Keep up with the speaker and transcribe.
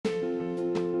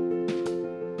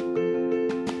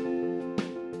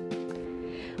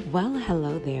Well,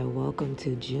 hello there. Welcome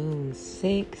to June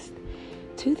 6th,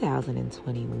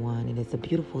 2021. And it's a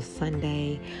beautiful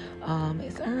Sunday.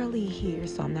 It's early here,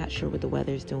 so I'm not sure what the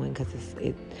weather's doing because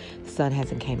the sun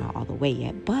hasn't came out all the way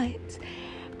yet. But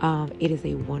it is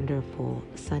a wonderful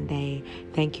Sunday.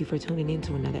 Thank you for tuning in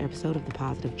to another episode of the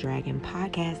Positive Dragon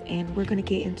podcast. And we're going to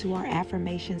get into our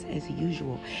affirmations as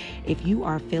usual. If you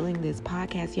are feeling this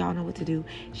podcast, y'all know what to do.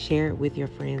 Share it with your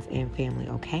friends and family,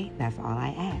 okay? That's all I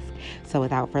ask. So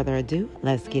without further ado,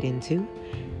 let's get into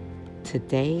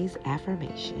today's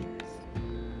affirmations.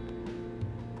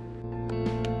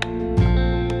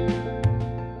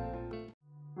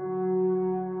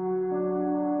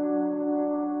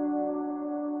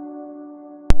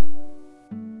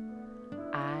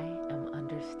 I am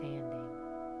understanding.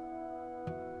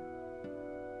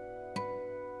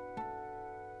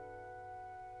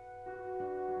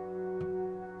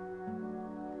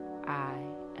 I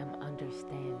am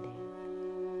understanding.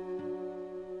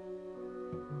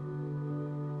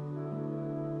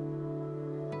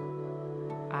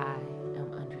 I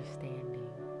am understanding.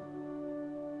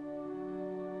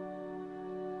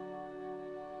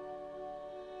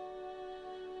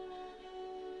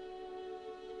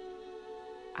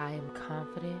 I am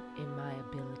confident in my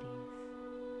abilities.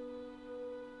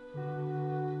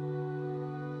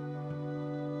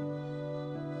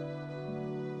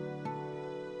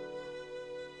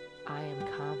 I am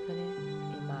confident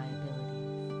in my abilities.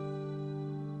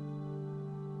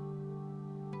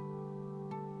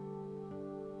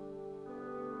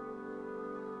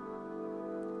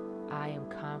 I am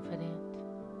confident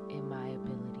in my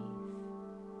abilities.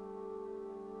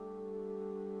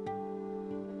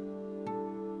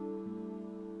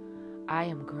 I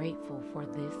am grateful for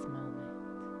this moment.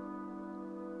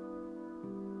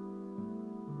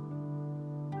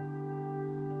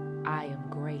 I am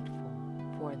grateful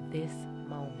for this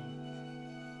moment.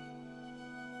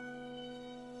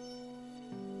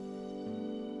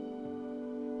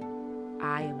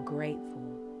 I am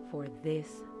grateful for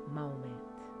this moment.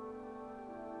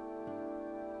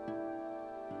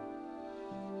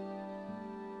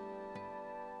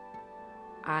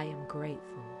 I am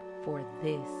grateful for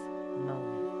this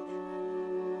moment.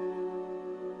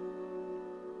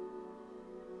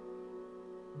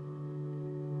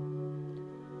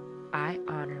 I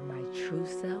honor my true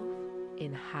self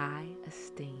in high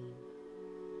esteem.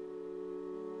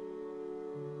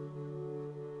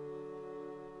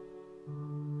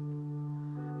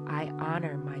 I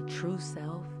honor my true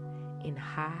self in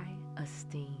high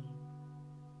esteem.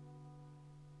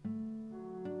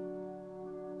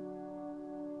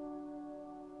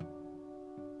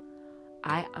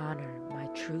 I honor my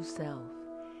true self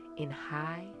in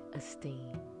high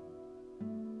esteem.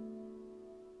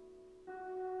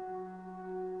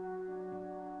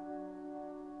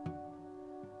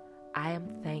 I am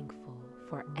thankful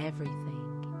for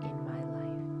everything in my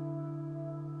life.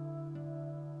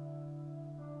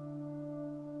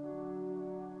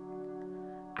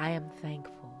 I am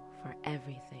thankful for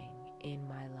everything in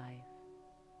my life.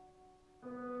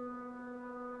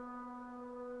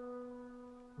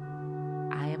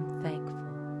 I am thankful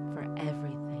for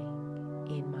everything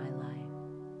in my life.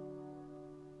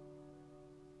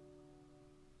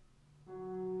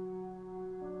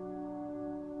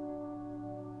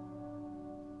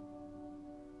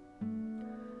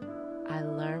 I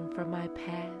learn from my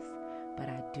past, but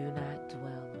I do not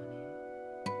dwell on it.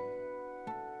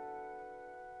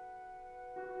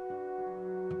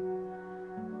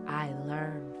 I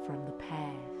learn from the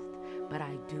past, but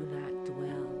I do not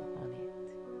dwell on it.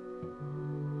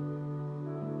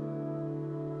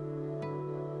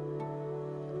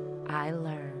 I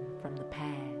learn from the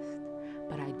past,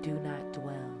 but I do not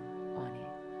dwell on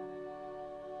it.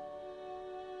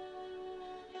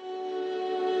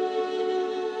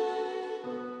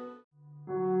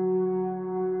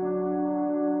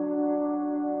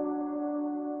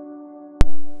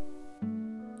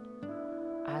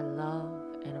 I love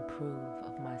and approve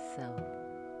of myself.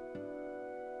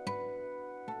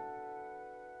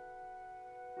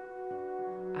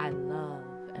 I love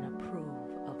and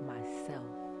approve of myself.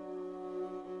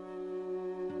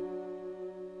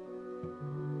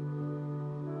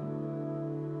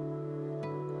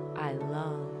 I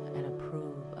love and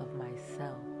approve of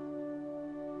myself.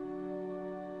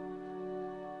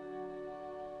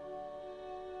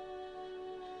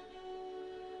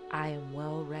 I am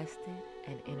well rested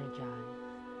and energized.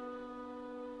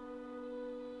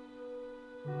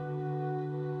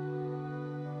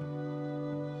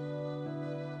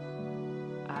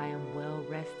 I am well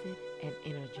rested and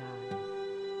energized.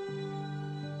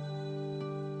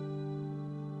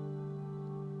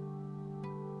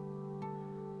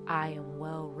 I am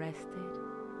well rested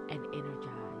and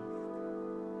energized.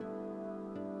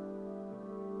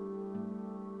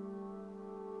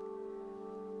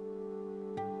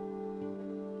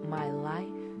 My life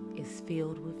is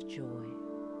filled with joy.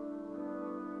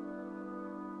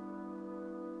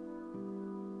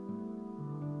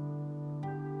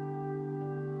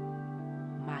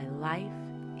 My life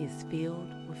is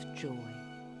filled with joy.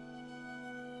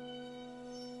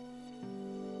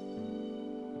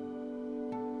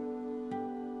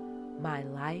 My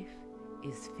life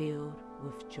is filled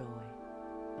with joy.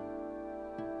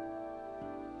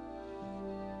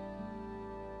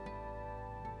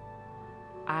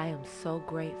 I am so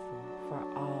grateful for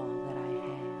all that I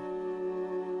have.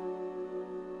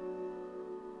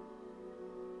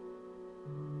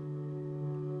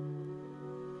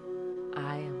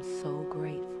 I am so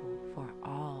grateful for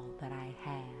all that I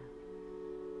have.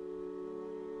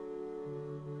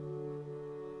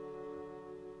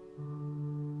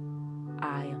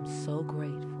 I am so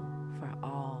grateful for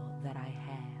all that I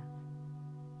have.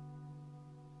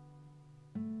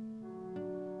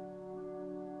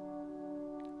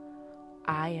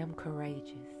 I am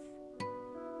courageous.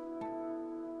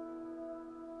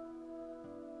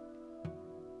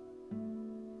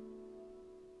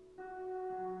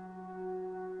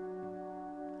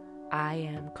 I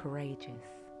am courageous.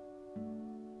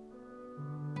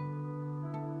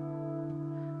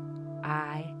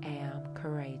 I am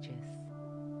courageous.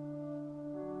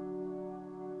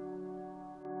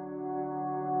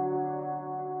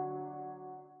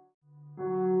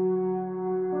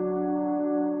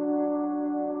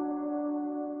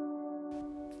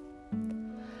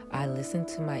 I listen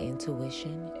to my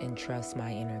intuition and trust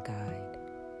my inner guide.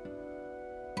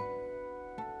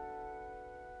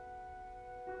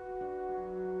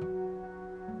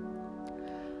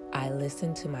 I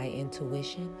listen to my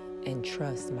intuition and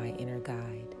trust my inner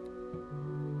guide.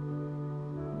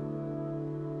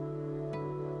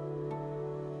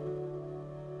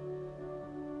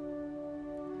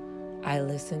 I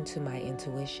listen to my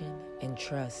intuition and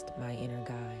trust my inner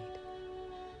guide.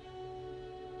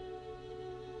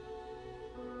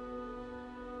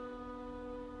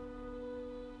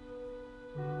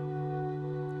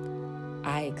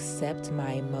 I accept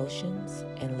my emotions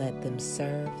and let them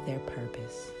serve their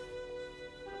purpose.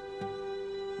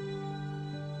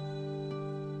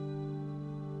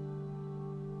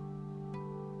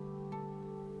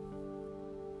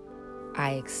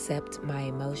 I accept my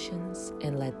emotions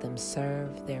and let them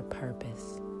serve their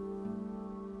purpose.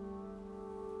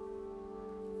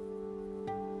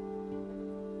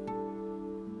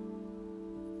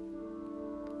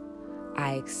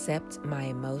 I accept my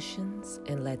emotions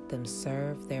and let them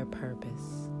serve their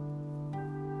purpose.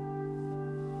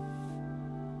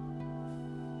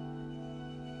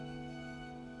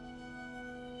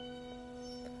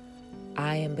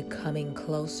 I am becoming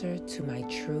closer to my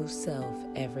true self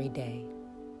every day.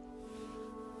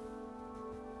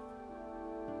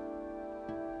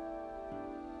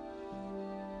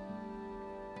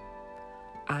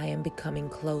 I am becoming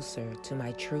closer to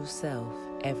my true self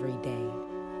every day.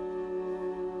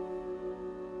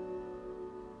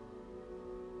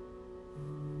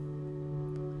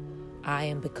 I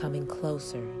am becoming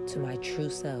closer to my true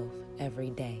self every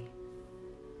day.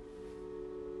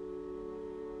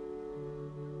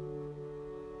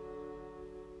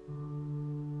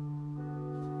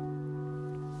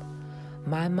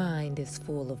 My mind is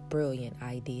full of brilliant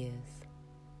ideas.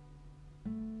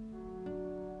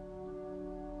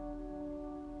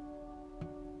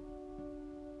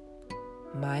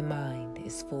 My mind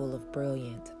is full of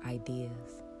brilliant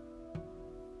ideas.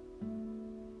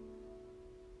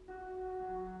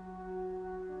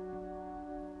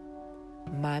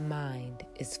 My mind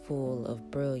is full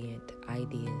of brilliant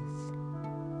ideas.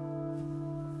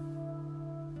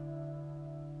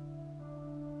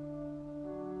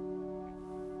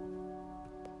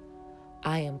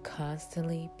 I am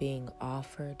constantly being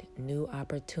offered new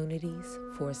opportunities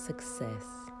for success.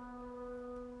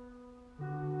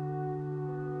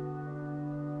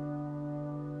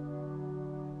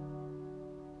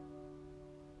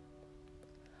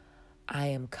 I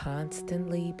am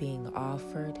constantly being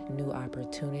offered new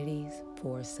opportunities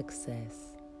for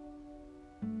success.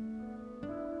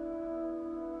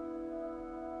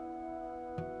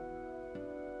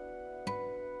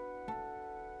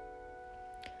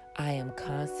 I am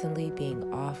constantly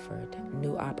being offered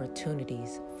new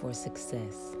opportunities for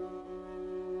success.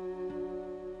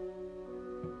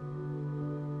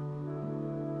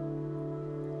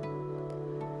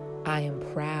 I am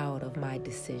proud of my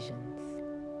decisions.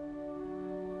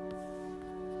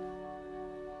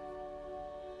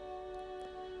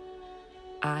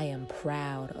 I am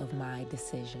proud of my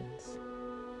decisions.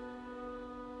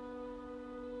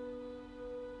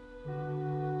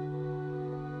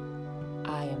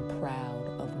 I am proud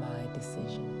of my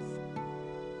decisions.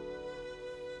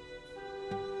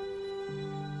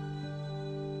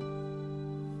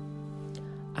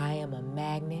 I am a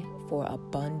magnet for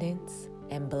abundance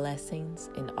and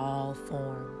blessings in all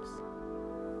forms.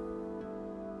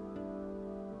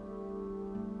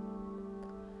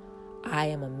 I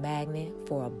am a magnet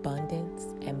for abundance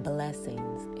and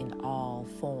blessings in all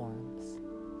forms.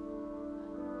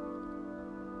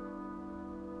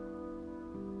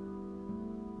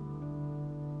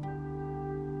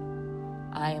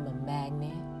 I am a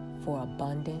magnet for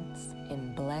abundance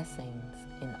and blessings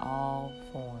in all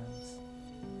forms.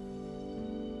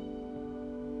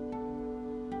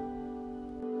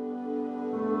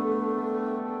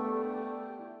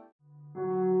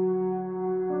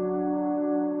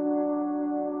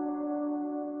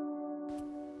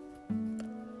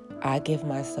 I give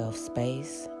myself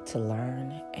space to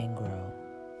learn and grow.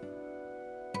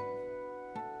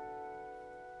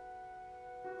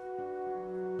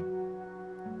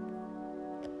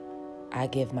 I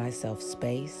give myself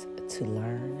space to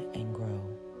learn and grow.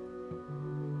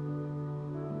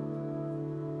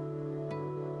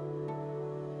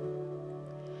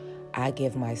 I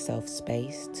give myself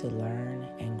space to learn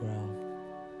and grow.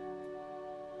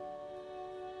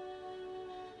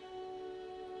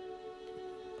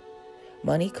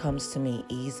 Money comes to me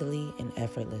easily and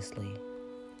effortlessly.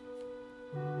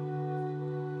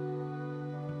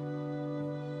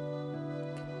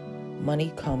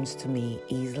 Money comes to me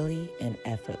easily and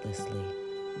effortlessly.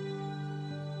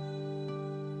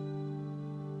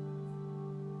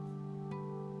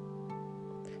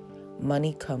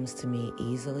 Money comes to me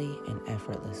easily and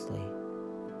effortlessly.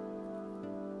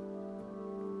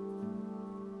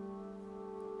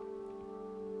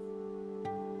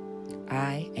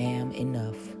 I am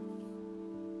enough.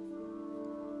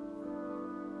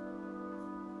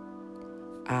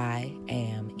 I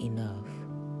am enough.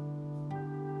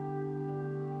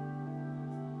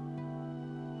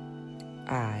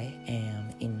 I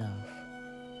am enough.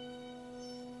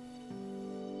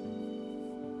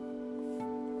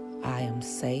 I am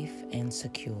safe and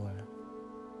secure.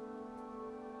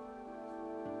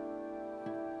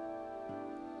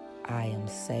 I am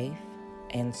safe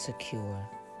and secure.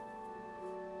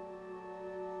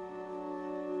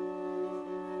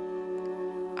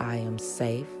 I am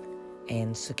safe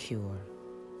and secure.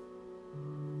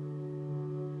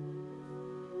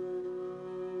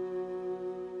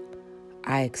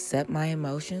 I accept my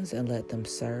emotions and let them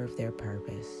serve their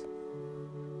purpose.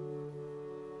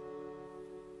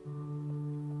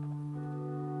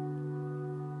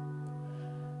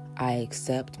 I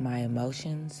accept my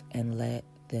emotions and let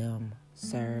them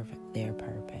serve their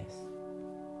purpose.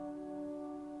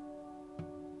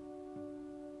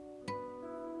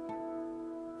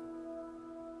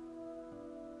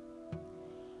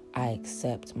 I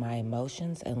accept my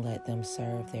emotions and let them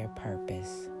serve their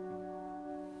purpose.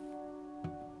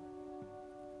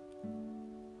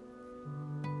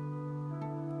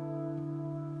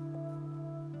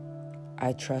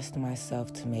 I trust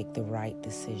myself to make the right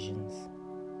decisions.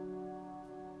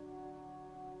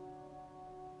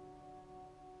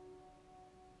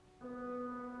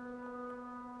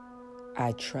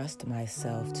 I trust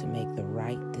myself to make the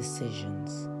right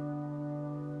decisions.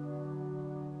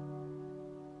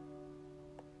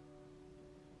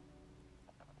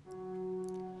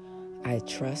 I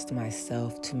trust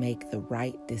myself to make the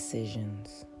right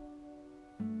decisions.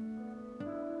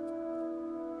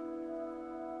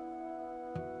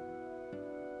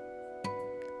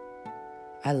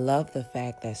 I love the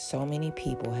fact that so many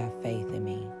people have faith in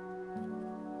me.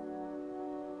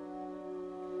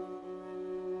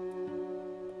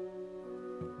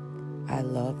 I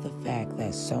love the fact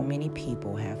that so many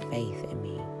people have faith in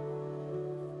me.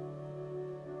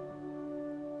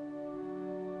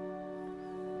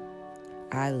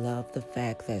 I love the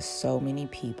fact that so many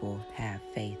people have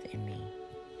faith in me.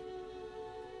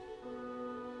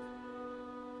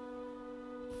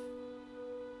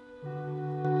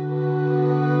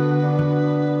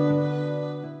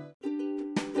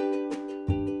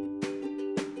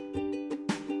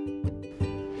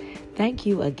 Thank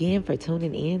you again for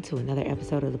tuning in to another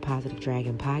episode of the Positive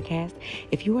Dragon Podcast.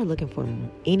 If you are looking for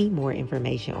any more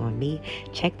information on me,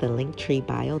 check the Linktree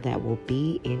bio that will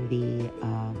be in the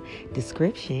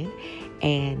description.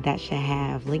 And that should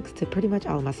have links to pretty much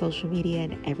all of my social media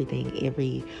and everything,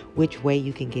 every which way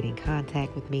you can get in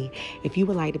contact with me. If you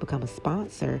would like to become a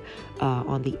sponsor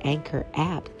on the Anchor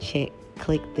app,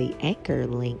 click the Anchor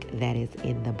link that is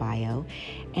in the bio.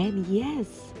 And yes,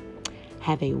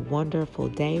 have a wonderful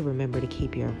day. Remember to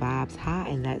keep your vibes high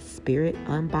and that spirit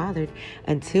unbothered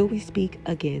until we speak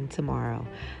again tomorrow.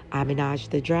 I'm Minaj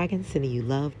the Dragon, sending you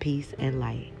love, peace, and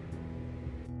light.